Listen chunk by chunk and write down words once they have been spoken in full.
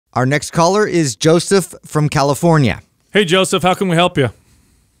Our next caller is Joseph from California. Hey, Joseph, how can we help you?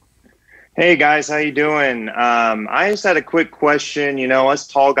 Hey guys, how you doing? I just had a quick question. You know, us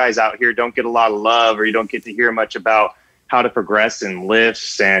tall guys out here don't get a lot of love, or you don't get to hear much about how to progress in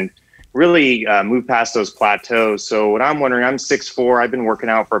lifts and really move past those plateaus. So what I'm wondering, I'm 6'4". I've been working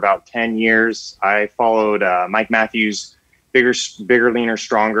out for about 10 years. I followed Mike Matthews' bigger, leaner,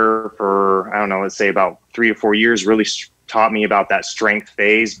 stronger for, I don't know, let's say about 3 or 4 years, really taught me about that strength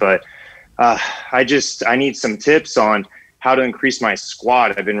phase. But I need some tips on how to increase my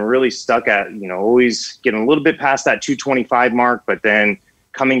squat. I've been really stuck at, you know, always getting a little bit past that 225 mark, but then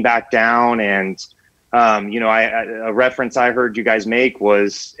coming back down. And, you know, a reference I heard you guys make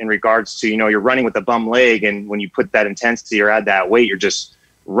was in regards to, you know, you're running with a bum leg. And when you put that intensity or add that weight, you're just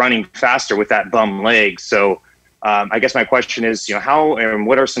running faster with that bum leg. So I guess my question is, you know, how and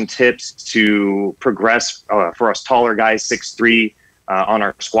what are some tips to progress for us taller guys, 6'3", on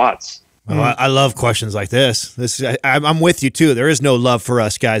our squats? Well, I love questions like this. I'm with you too. There is no love for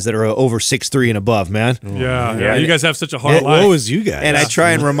us guys that are over 6'3" and above, man. Yeah. You guys have such a hard life. Woe is you guys. And I'm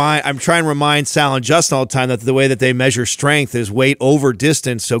trying to remind Sal and Justin all the time that the way that they measure strength is weight over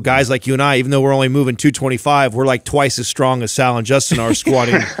distance. So guys like you and I, even though we're only moving 225, we're like twice as strong as Sal and Justin are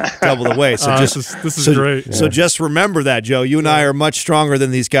squatting double the weight. So this is great. So just remember that, Joe. You and I are much stronger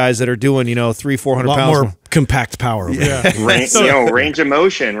than these guys that are doing, you know, 300-400 pounds. More compact power. Range of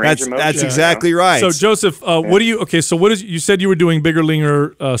motion. That's exactly right. So Joseph, what do you? Okay, so what is? You said you were doing bigger,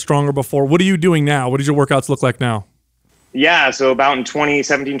 leaner, stronger before. What are you doing now? What does your workouts look like now? Yeah, so about in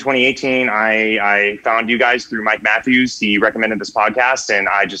 2017, 2018, I found you guys through Mike Matthews. He recommended this podcast, and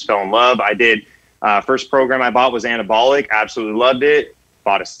I just fell in love. I did first program I bought was Anabolic. Absolutely loved it.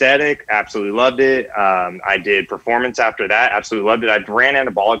 Bought Aesthetic. Absolutely loved it. I did Performance after that. Absolutely loved it. I ran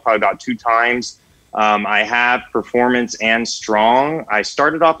Anabolic probably about 2 times. I have Performance and Strong. I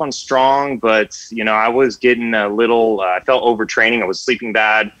started off on Strong, but you know, I was getting a little, I felt overtraining. I was sleeping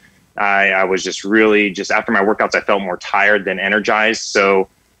bad. I was just really after my workouts, I felt more tired than energized. So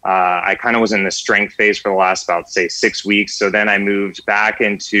I kind of was in the strength phase for the last about, say, 6 weeks. So then I moved back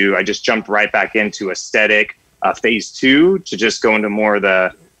into, I just jumped right back into Aesthetic phase 2 to just go into more of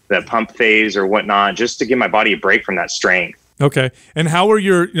the pump phase or whatnot, just to give my body a break from that strength. Okay. And how are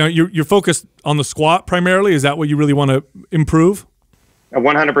you're focused on the squat primarily? Is that what you really want to improve?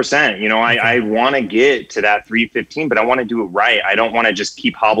 100%. You know, I want to get to that 315, but I want to do it right. I don't want to just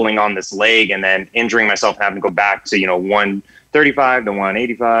keep hobbling on this leg and then injuring myself and having to go back to, you know, 135 to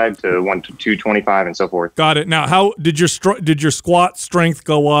 185 to 225 and so forth. Got it. Now, how did your squat strength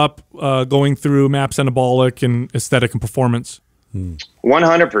go up going through MAPS Anabolic and Aesthetic and Performance?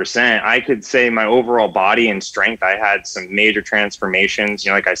 100%. I could say my overall body and strength, I had some major transformations.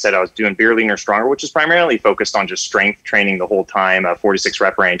 You know, like I said, I was doing bigger, leaner, stronger, which is primarily focused on just strength training the whole time, 4 to 6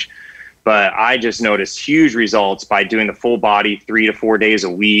 rep range. But I just noticed huge results by doing the full body 3 to 4 days a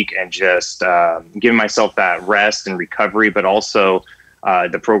week and just giving myself that rest and recovery. But also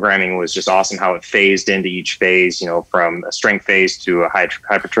the programming was just awesome, how it phased into each phase, you know, from a strength phase to a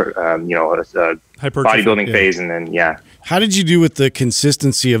bodybuilding phase. And then, How did you do with the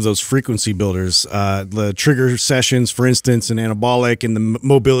consistency of those frequency builders, the trigger sessions, for instance, in Anabolic, and the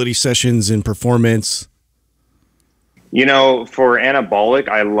mobility sessions in Performance? You know, for Anabolic,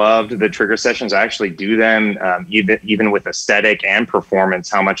 I loved the trigger sessions. I actually do them even with Aesthetic and Performance,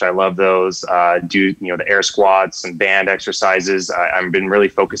 how much I love those. The air squats and band exercises. I've been really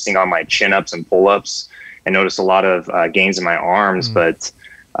focusing on my chin-ups and pull-ups and noticed a lot of gains in my arms. But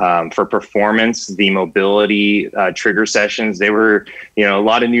for Performance, the mobility trigger sessions, they were, you know, a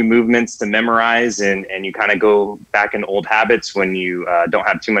lot of new movements to memorize, and you kind of go back into old habits when you don't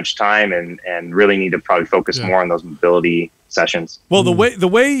have too much time and really need to probably focus more on those mobility sessions. Well, the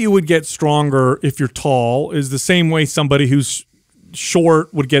way you would get stronger if you're tall is the same way somebody who's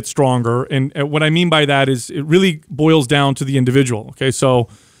short would get stronger. And what I mean by that is it really boils down to the individual. Okay, so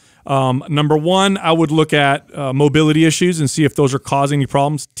number one, I would look at mobility issues and see if those are causing any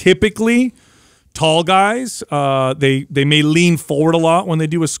problems. Typically, tall guys, they may lean forward a lot when they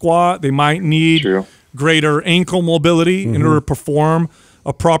do a squat. They might need greater ankle mobility in order to perform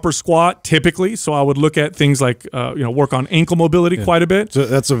a proper squat, typically. So I would look at things like, work on ankle mobility quite a bit. So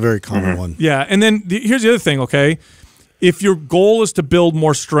that's a very common one. Yeah, and then here's the other thing, okay? If your goal is to build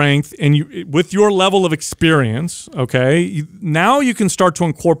more strength and you, with your level of experience, okay, now you can start to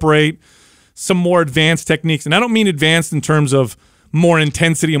incorporate some more advanced techniques. And I don't mean advanced in terms of more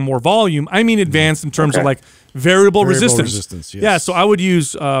intensity and more volume. I mean advanced in terms of like variable resistance. Yes. Yeah, so I would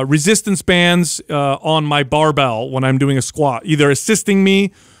use resistance bands on my barbell when I'm doing a squat, either assisting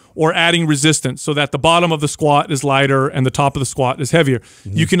me or adding resistance so that the bottom of the squat is lighter and the top of the squat is heavier.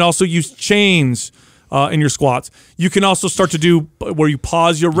 You can also use chains in your squats. You can also start to do where you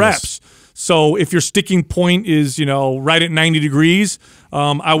pause your reps. So if your sticking point is, right at 90 degrees,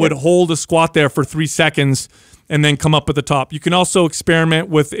 I would hold a squat there for 3 seconds and then come up at the top. You can also experiment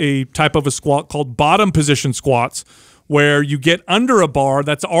with a type of a squat called bottom position squats, where you get under a bar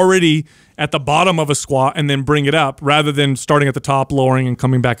that's already at the bottom of a squat and then bring it up rather than starting at the top, lowering, and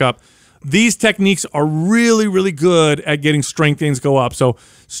coming back up. These techniques are really, really good at getting strength gains go up. So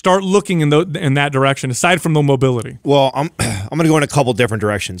start looking in that direction, aside from the mobility. Well, I'm going to go in a couple different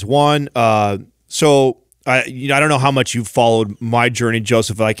directions. One, I don't know how much you've followed my journey,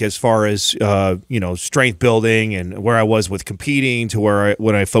 Joseph, like as far as strength building and where I was with competing to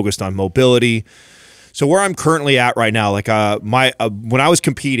when I focused on mobility. So where I'm currently at right now, like when I was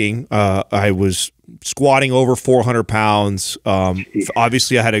competing, I was squatting over 400 pounds.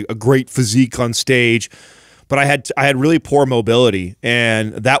 Obviously, I had a great physique on stage, but I had really poor mobility,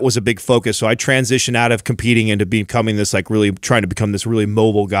 and that was a big focus. So I transitioned out of competing into becoming this, like, really trying to become this really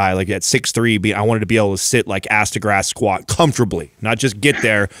mobile guy. Like at 6'3", I wanted to be able to sit like ass to grass squat comfortably, not just get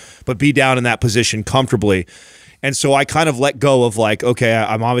there, but be down in that position comfortably. And so I kind of let go of like, okay,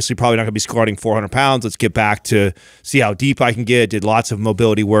 I'm obviously probably not going to be squatting 400 pounds. Let's get back to see how deep I can get. Did lots of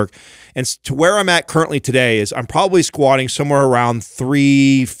mobility work. And to where I'm at currently today is I'm probably squatting somewhere around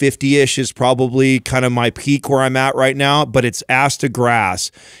 350-ish is probably kind of my peak where I'm at right now, but it's ass to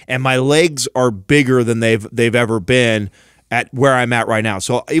grass. And my legs are bigger than they've ever been at where I'm at right now.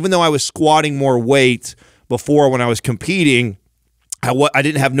 So even though I was squatting more weight before when I was competing, I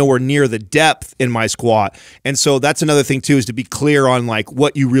didn't have nowhere near the depth in my squat. And so that's another thing too, is to be clear on like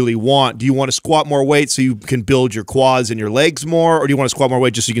what you really want. Do you want to squat more weight so you can build your quads and your legs more, or do you want to squat more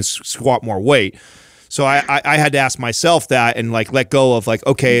weight just so you can squat more weight? So I had to ask myself that and like let go of like,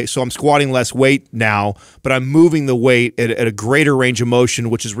 okay, so I'm squatting less weight now, but I'm moving the weight at a greater range of motion,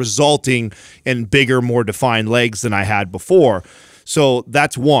 which is resulting in bigger, more defined legs than I had before. So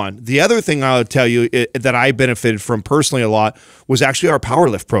that's one. The other thing I would tell you that I benefited from personally a lot was actually our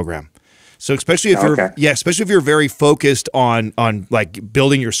Powerlift program. So especially if especially if you're very focused on like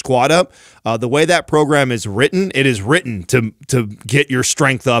building your squat up, the way that program is written, it is written to get your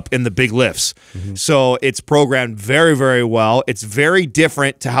strength up in the big lifts. So it's programmed very, very well. It's very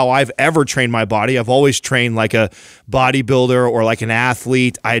different to how I've ever trained my body. I've always trained like a bodybuilder or like an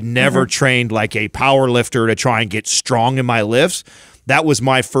athlete. I had never trained like a power lifter to try and get strong in my lifts. That was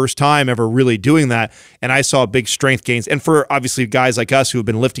my first time ever really doing that, and I saw big strength gains. And for obviously guys like us who have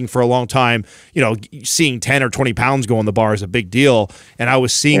been lifting for a long time, seeing 10 or 20 pounds go on the bar is a big deal, and I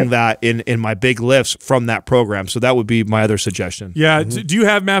was seeing that in my big lifts from that program. So that would be my other suggestion. Yeah. Do you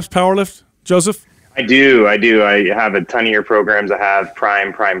have MAPS Powerlift, Joseph? I do. I have a ton of your programs. I have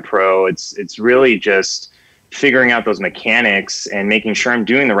Prime Pro. It's really just figuring out those mechanics and making sure I'm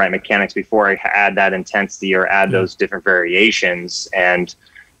doing the right mechanics before I add that intensity or add those different variations. And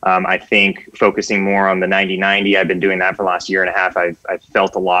I think focusing more on the 90-90, I've been doing that for the last year and a half. I've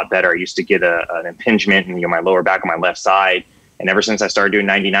felt a lot better. I used to get an impingement in my lower back on my left side. And ever since I started doing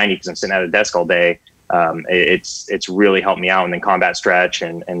 90-90, because I'm sitting at a desk all day, it's really helped me out. And then combat stretch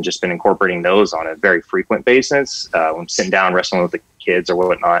and just been incorporating those on a very frequent basis when I'm sitting down wrestling with the kids or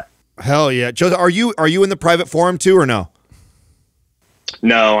whatnot. Hell yeah. Joe, are you in the private forum too or no?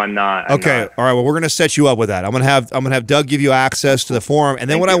 No, I'm not. Okay. All right. Well, we're going to set you up with that. I'm going to have Doug give you access to the forum. And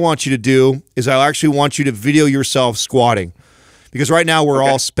then what I want you to do is I actually want you to video yourself squatting. Because right now we're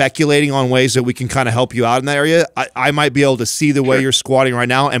all speculating on ways that we can kind of help you out in that area. I might be able to see the way you're squatting right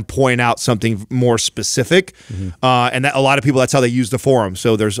now and point out something more specific. And that a lot of people, that's how they use the forum.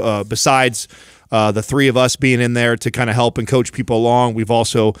 So there's besides the three of us being in there to kind of help and coach people along, we've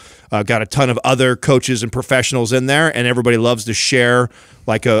also got a ton of other coaches and professionals in there, and everybody loves to share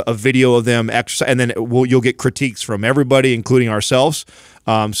like a video of them exercise, and then you'll get critiques from everybody, including ourselves.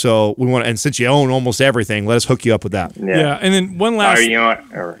 So we want, and since you own almost everything, let us hook you up with that. Yeah. And then one last,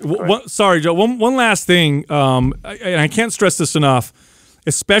 sorry, Joe, one last thing. And I can't stress this enough,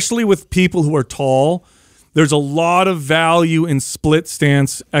 especially with people who are tall. There's a lot of value in split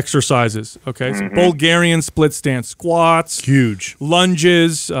stance exercises. Okay, so Bulgarian split stance squats, huge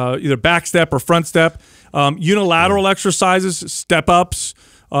lunges, either back step or front step, unilateral exercises, step ups,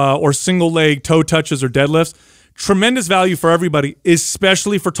 or single leg toe touches or deadlifts. Tremendous value for everybody,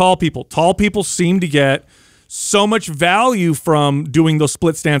 especially for tall people. Tall people seem to get so much value from doing those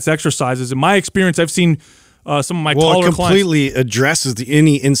split stance exercises. In my experience, I've seen some of my Well, taller it completely addresses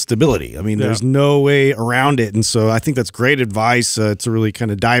any instability. I mean, there's no way around it. And so I think that's great advice to really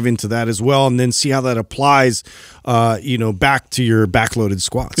kind of dive into that as well, and then see how that applies, back to your backloaded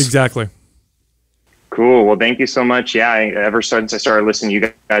squats. Exactly. Cool. Well, thank you so much. Yeah, ever since I started listening to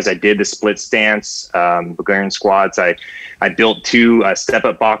you guys, I did the split stance, Bulgarian squats. I built 2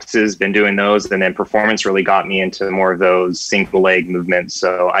 step-up boxes, been doing those, and then performance really got me into more of those single leg movements.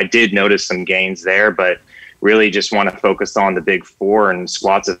 So I did notice some gains there, but really just want to focus on the big 4, and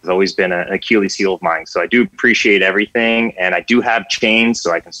squats has always been an Achilles heel of mine. So I do appreciate everything, and I do have chains,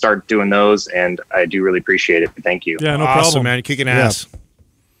 so I can start doing those, and I do really appreciate it. Thank you. Yeah, no Awesome, problem, man. You're kicking ass.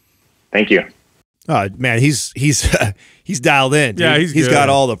 Thank you. Oh man, he's dialed in. Dude. Yeah, he's got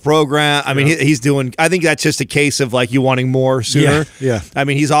all the program. I mean, he's doing. I think that's just a case of like you wanting more sooner. Yeah. I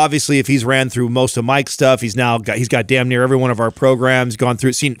mean, he's obviously, if he's ran through most of Mike's stuff, he's got damn near every one of our programs, gone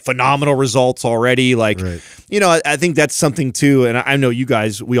through, seen phenomenal results already. Like, I think that's something too. And I know you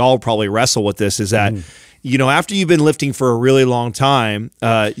guys, we all probably wrestle with this. Is that. After you've been lifting for a really long time,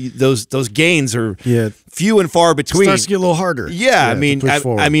 those gains are few and far between. Starts to get a little harder. Yeah, I mean, a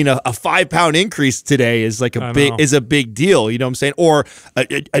 5-pound increase today is like a big deal. You know what I'm saying? Or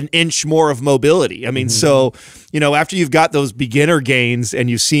an inch more of mobility. I mean, so after you've got those beginner gains and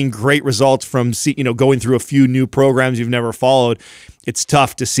you've seen great results from going through a few new programs you've never followed, it's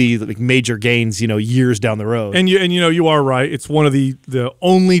tough to see like major gains, years down the road. And you are right. It's one of the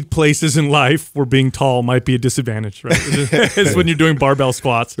only places in life where being tall might be a disadvantage, right? It's when you're doing barbell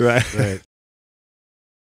squats. Right.